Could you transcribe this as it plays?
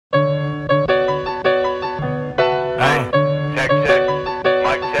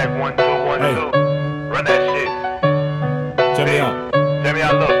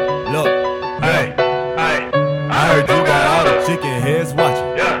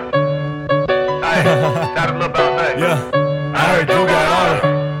got a little bounce, hey. Yeah, I heard you got all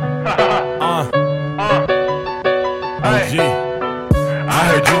OG. I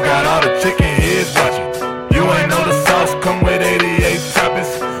heard you got all the chicken heads watching. You ain't know the sauce come with 88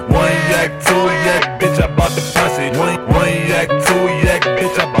 toppings. One yak, two yak, bitch, I bought the posse. One yak, two yak,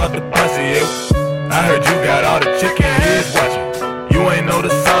 bitch, I bought the posse. Yeah. I heard you got all the chicken heads watching. You ain't know the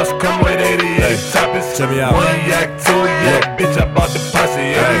sauce come with 88 toppings. Check me out. One yak, two yak, bitch, I bought the posse.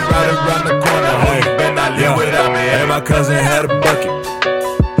 Yeah, we right around the corner. You better not live without me. Hey, my cousin had a bucket.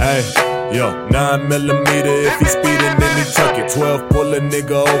 Hey, yo, 9mm if he speeding, then he tuck it. 12 pull a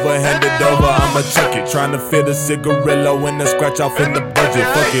nigga over, hand it over, I'ma chuck it. Tryna fit a cigarillo and a scratch off in the budget.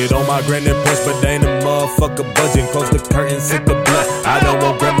 Fuck it, on my granny push, but they ain't a motherfucker budging. Close the curtains, hit the blunt. I don't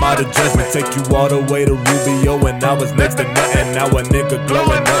want grandma to judge me. Take you all the way to Rubio, and I was next to nothing. Now a nigga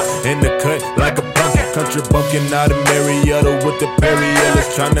glowing up in the cut like a pumpkin. Country bumpkin out of Marietta with the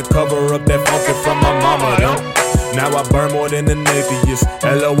Perrielas, tryna cover up that funky from my mama, though. Now I burn more than an atheist.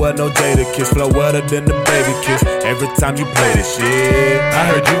 LOL, no Jada kiss. Flow wetter than the baby kiss. Every time you play this shit. I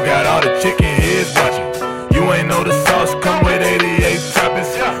heard you got all the chicken heads watching. You ain't know the sauce come with 88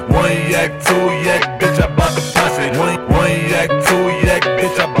 toppings. One yak, two yak, bitch, I bought the posse. One yak, two yak,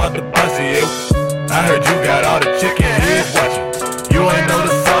 bitch, I bought the posse. Yeah. I heard you got all the chicken heads watching. You ain't know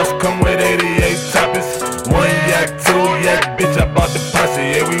the sauce come with 88 toppings. One yak, two yak, bitch, I bought the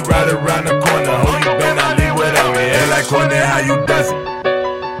posse. Yeah, we right around the corner. Oh, you better not leave without me. Hey, like Corny, how you does it?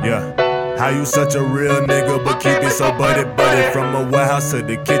 Yeah. How you such a real nigga, but keep it so buddy. From a warehouse to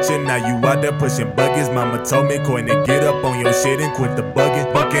the kitchen, now you out there pushing buggies. Mama told me, Courtney, get up on your shit and quit the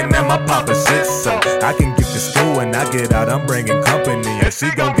bugging. Bucking at my papa shit, so I can get to school. When I get out, I'm bringing company, and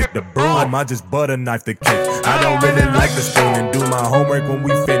she gon' get the broom. I just butter knife the cake. I don't really like the spoon, and do my homework when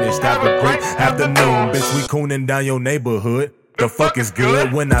we finished. Have a great afternoon, bitch, we cooning down your neighborhood. The fuck is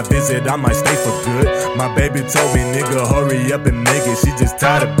good? When I visit, I might stay for good. My baby told me, nigga, hurry up and make it. She just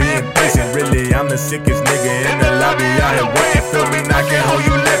tired of being patient. Really, I'm the sickest nigga in the lobby. Out here waiting, feel me knocking, ho,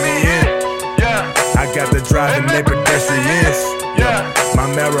 you let me in. I got the driving, they pedestrians. My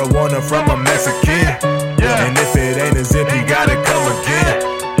marijuana from a Mexican. And if it ain't a zip, you gotta come again.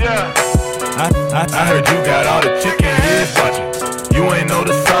 I heard you got all the chicken heads watching. You ain't know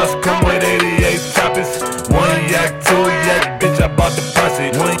the sauce come with 88 toppings. One yak, two yak, bitch, I bought the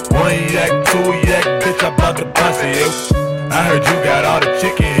posse. One yak, two yak, bitch, I bought the posse. Yeah. I heard you got all the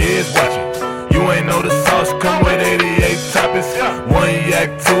chicken heads watching. You ain't know the sauce come with 88 toppings. One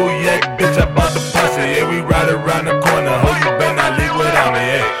yak, two yak, bitch, I bought the posse. Yeah, we right around the corner. Oh, you better not leave without me.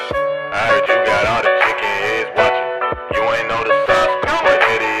 Yeah. I heard you got all the chicken heads watching. You ain't know the sauce come with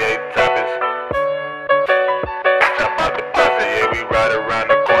 88 toppings. Bitch, I bought the posse. Yeah, we right around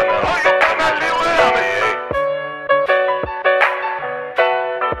the corner. Oh, you better not leave without me. Yeah.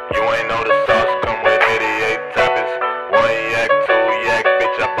 You ain't know the